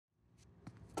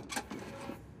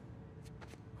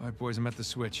All right, boys, I'm at the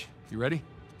switch. You ready?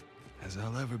 As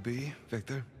I'll ever be,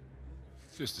 Victor.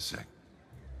 Just a sec.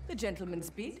 The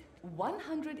gentleman's bid,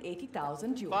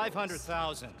 180,000 euros.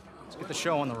 500,000. Let's get the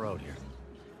show on the road here.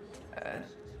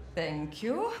 Thank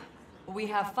you. We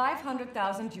have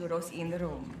 500,000 euros in the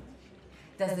room.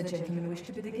 Does the gentleman wish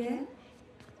to bid again?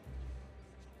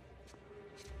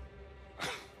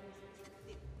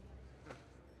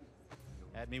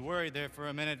 Had me worried there for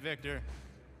a minute, Victor.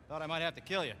 Thought I might have to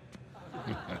kill you.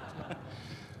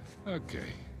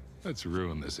 Okay, let's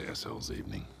ruin this asshole's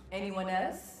evening. Anyone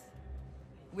else?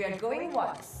 We are going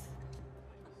once.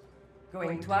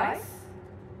 Going twice?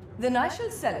 Then I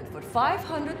shall sell it for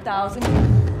 500,000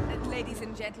 euros. Ladies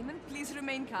and gentlemen, please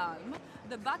remain calm.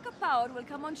 The backup power will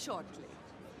come on shortly.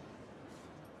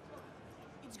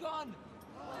 It's gone!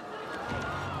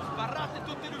 Sbarrate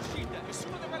tutte le uscite!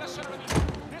 Nessuno deve lasciare la vita!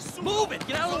 Nessuno! Move it!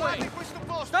 Get out of the way!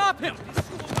 Stop him!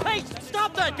 Hey,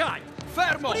 stop that guy!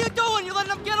 Fermo! What are you doing? You're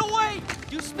letting him get away!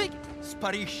 You speak...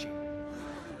 Sparisci!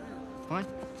 Fine.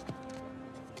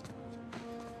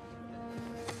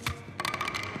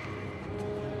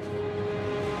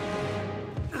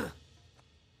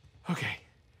 Okay.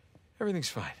 Everything's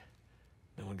fine.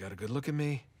 No one got a good look at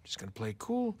me. Just gonna play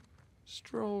cool.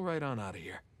 Stroll right on out of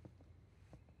here.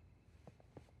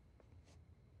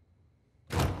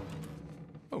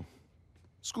 Oh.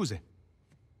 Scusi.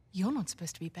 You're not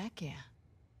supposed to be back here.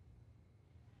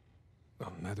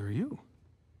 Well, neither are you.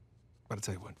 But I'll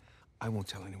tell you what. I won't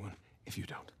tell anyone if you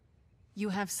don't. You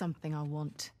have something I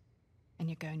want, and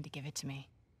you're going to give it to me.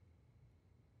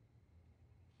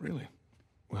 Really?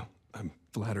 Well, I'm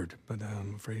flattered, but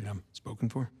I'm afraid I'm spoken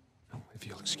for. Oh, if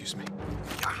you'll excuse me.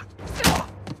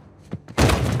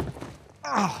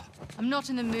 I'm not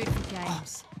in the mood for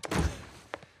games.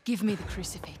 Give me the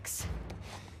crucifix.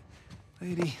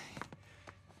 Lady,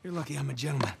 you're lucky I'm a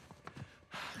gentleman.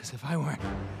 Because if I weren't,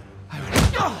 I would...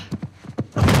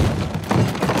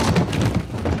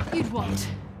 You'd what?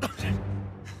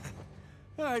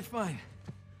 All right, fine.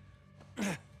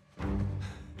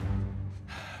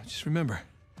 Just remember,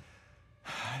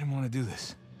 I didn't want to do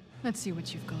this. Let's see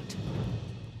what you've got.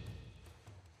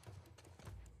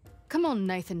 Come on,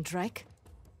 Nathan Drake.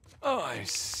 Oh, I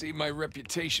see my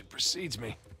reputation precedes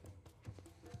me.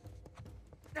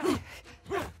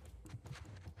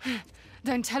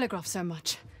 Don't telegraph so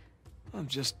much. I'm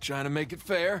just trying to make it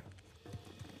fair.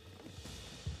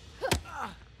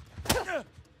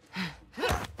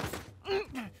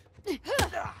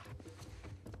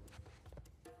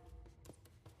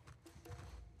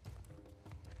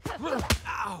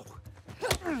 Ow!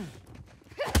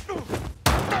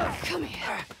 Come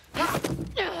here.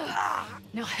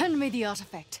 Now hand me the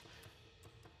artifact.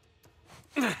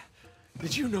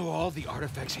 Did you know all the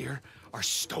artifacts here are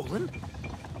stolen?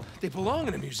 They belong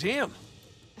in a museum.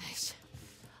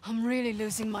 I'm really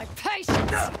losing my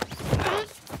patience.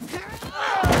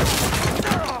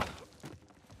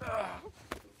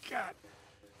 God.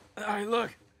 All right,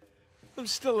 look. I'm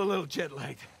still a little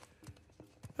jet-lagged.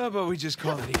 How about we just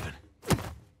call it even?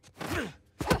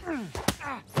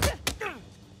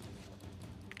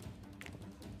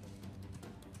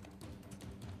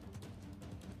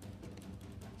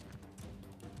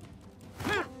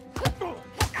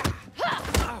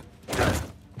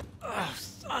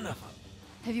 Son of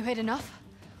a... Have you had enough?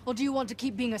 Or do you want to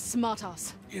keep being a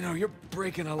smartass? You know, you're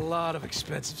breaking a lot of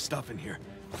expensive stuff in here.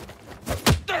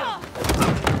 All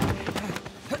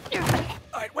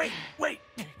right, wait!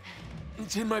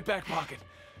 It's in my back pocket.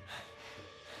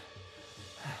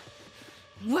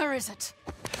 Where is it?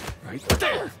 Right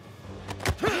there!